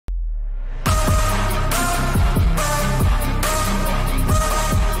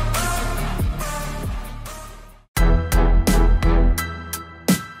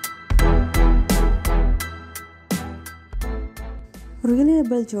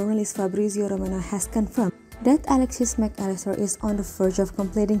Reliable journalist Fabrizio Romano has confirmed that Alexis Mac Allister is on the verge of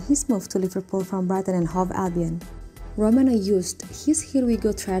completing his move to Liverpool from Brighton and Hove Albion. Romano used his "Here we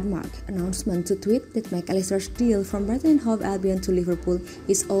go" trademark announcement to tweet that Mac Allister's deal from Brighton and Hove Albion to Liverpool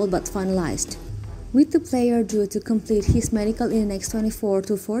is all but finalized, with the player due to complete his medical in the next 24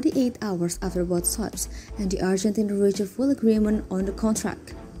 to 48 hours after both sides and the Argentine reached a full agreement on the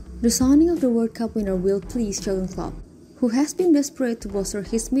contract. The signing of the World Cup winner will please Jurgen Klopp, who has been desperate to bolster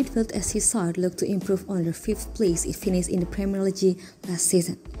his midfield as his side looked to improve on their 5th place finish in the Premier League last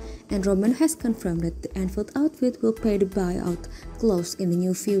season. And Romano has confirmed that the Anfield outfit will pay the buyout clause in the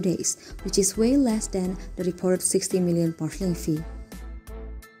new few days, which is way less than the reported 60 million porcelain fee.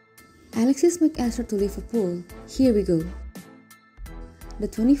 Alexis Mac Allister to Liverpool, here we go. The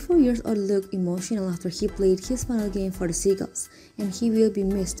 24-year-old looked emotional after he played his final game for the Seagulls, and he will be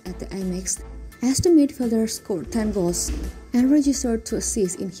missed at the Amex as the midfielder scored 10 goals and registered 2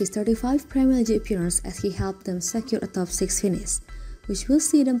 assists in his 35 Premier League appearances as he helped them secure a top 6 finish, which will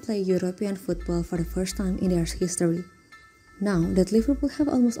see them play European football for the first time in their history. Now that Liverpool have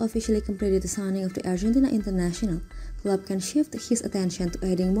almost officially completed the signing of the Argentina international, Klopp can shift his attention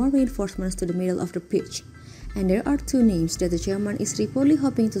to adding more reinforcements to the middle of the pitch, and there are 2 names that the German is reportedly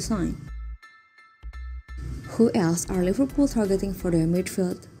hoping to sign. Who else are Liverpool targeting for their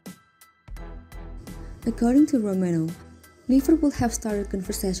midfield? According to Romano, Liverpool have started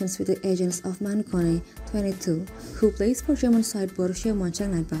conversations with the agents of Manu, 22, who plays for German side Borussia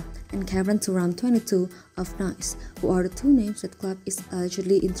Mönchengladbach, and Kephren Thuram, 22, of Nice, who are the 2 names that Klopp is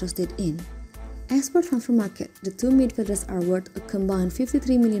allegedly interested in. As per transfer market, the 2 midfielders are worth a combined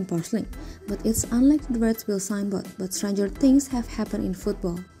 53 million porcelain, but it's unlikely the Reds will sign both, but stranger things have happened in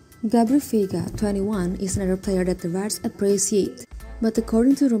football. Gabriel Veiga, 21, is another player that the Reds appreciate. But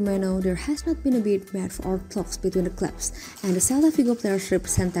according to Romano, there has not been a bid match or talks between the clubs and the Celta Vigo players'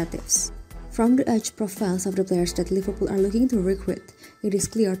 representatives. From the age profiles of the players that Liverpool are looking to recruit, it is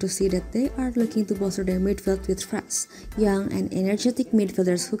clear to see that they are looking to bolster their midfield with fresh, young and energetic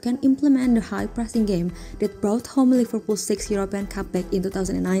midfielders who can implement the high-pressing game that brought home Liverpool's 6th European Cup back in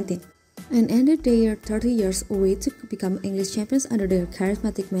 2019, and ended their 30 years away to become English champions under their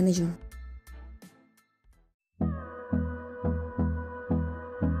charismatic manager.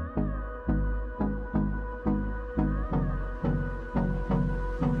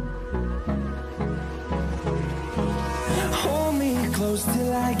 Close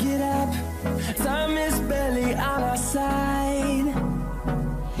till I get up. Time is barely on our side.